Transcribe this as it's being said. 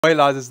Hey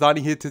lads, it's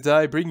Danny here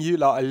today, bringing you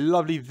a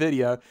lovely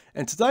video.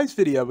 In today's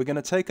video, we're going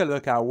to take a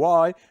look at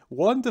why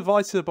 1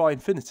 divided by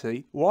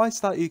infinity, why is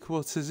that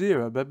equal to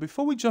 0? But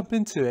before we jump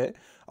into it,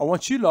 I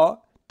want you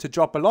lot to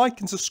drop a like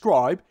and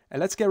subscribe, and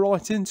let's get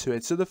right into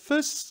it. So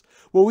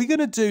what we're going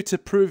to do to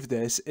prove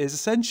this is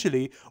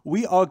essentially,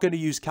 we are going to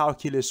use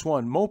calculus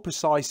 1, more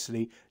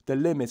precisely, the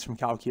limits from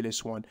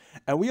calculus 1.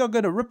 And we are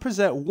going to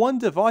represent 1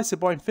 divided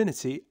by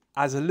infinity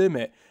as a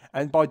limit.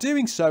 And by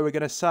doing so, we're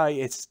going to say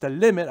it's the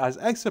limit as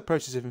x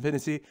approaches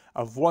infinity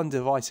of 1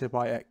 divided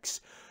by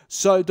x.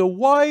 So the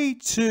way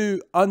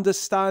to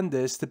understand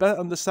this, to better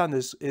understand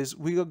this, is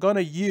we are going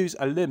to use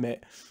a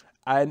limit.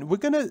 And we're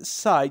going to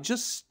say,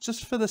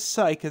 just for the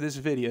sake of this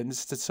video and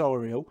this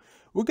tutorial,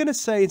 we're going to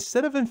say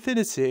instead of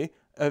infinity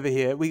over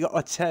here, we got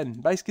a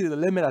 10. Basically, the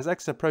limit as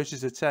x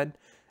approaches a 10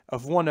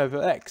 of 1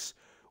 over x.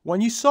 When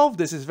you solve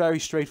this, it's very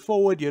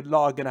straightforward. You're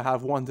going to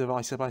have 1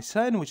 divided by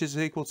 10, which is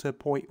equal to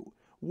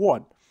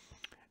 0.1.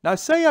 Now,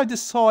 say I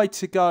decide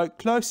to go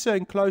closer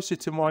and closer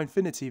to my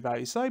infinity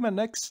value. Say my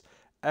next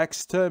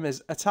x term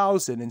is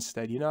 1000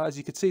 instead. You know, as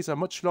you can see, it's a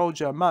much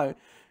larger amount.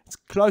 It's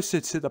closer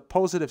to the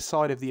positive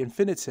side of the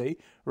infinity,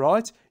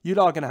 right? You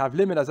are going to have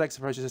limit as x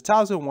approaches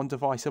 1000, 1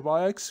 divided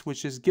by x,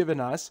 which is given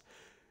as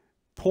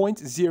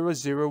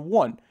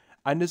 0.001.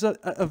 And there's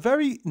a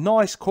very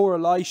nice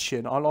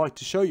correlation I like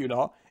to show you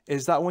lot,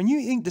 is that when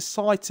you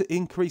decide to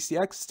increase the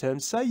x term,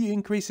 say you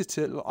increase it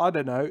to, I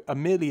don't know,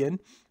 1,000,000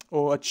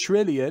 or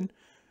 1,000,000,000,000,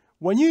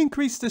 when you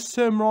increase this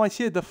term right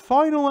here, the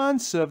final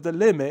answer of the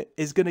limit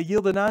is going to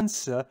yield an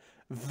answer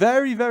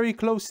very, very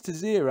close to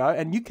 0.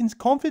 And you can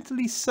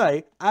confidently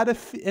say at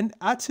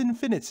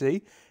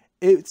infinity,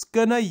 it's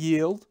going to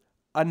yield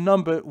a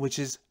number which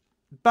is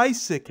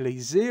basically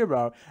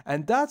 0.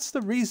 And that's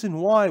the reason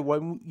why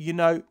when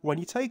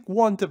you take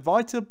 1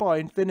 divided by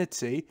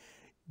infinity,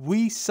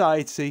 we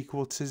say it's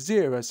equal to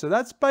 0. So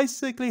that's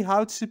basically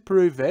how to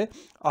prove it.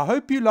 I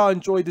hope you all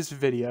enjoyed this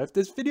video. If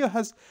this video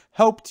has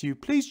helped you,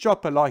 please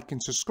drop a like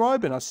and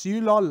subscribe, and I'll see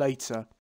you all later.